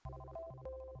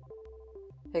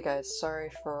Hey guys,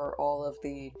 sorry for all of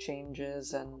the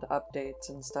changes and updates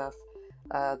and stuff.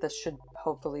 This should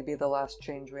hopefully be the last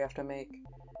change we have to make.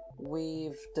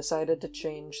 We've decided to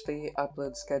change the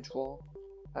upload schedule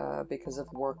because of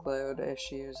workload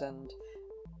issues and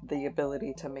the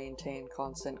ability to maintain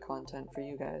constant content for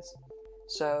you guys.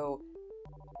 So,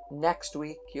 next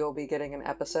week you'll be getting an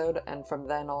episode, and from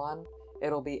then on,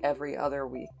 it'll be every other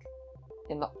week.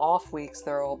 In the off weeks,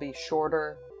 there will be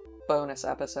shorter bonus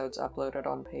episodes uploaded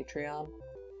on Patreon.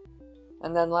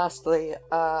 And then lastly,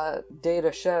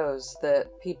 data shows that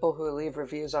people who leave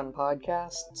reviews on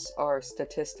podcasts are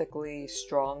statistically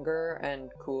stronger and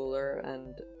cooler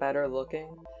and better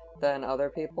looking than other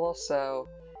people, so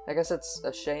I guess it's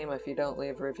a shame if you don't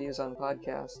leave reviews on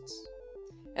podcasts.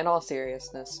 In all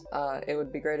seriousness, it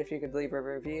would be great if you could leave a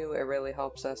review. It really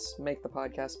helps us make the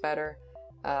podcast better.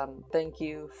 Thank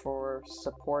you for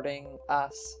supporting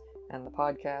us and the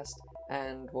podcast,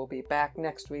 and we'll be back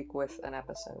next week with an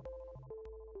episode.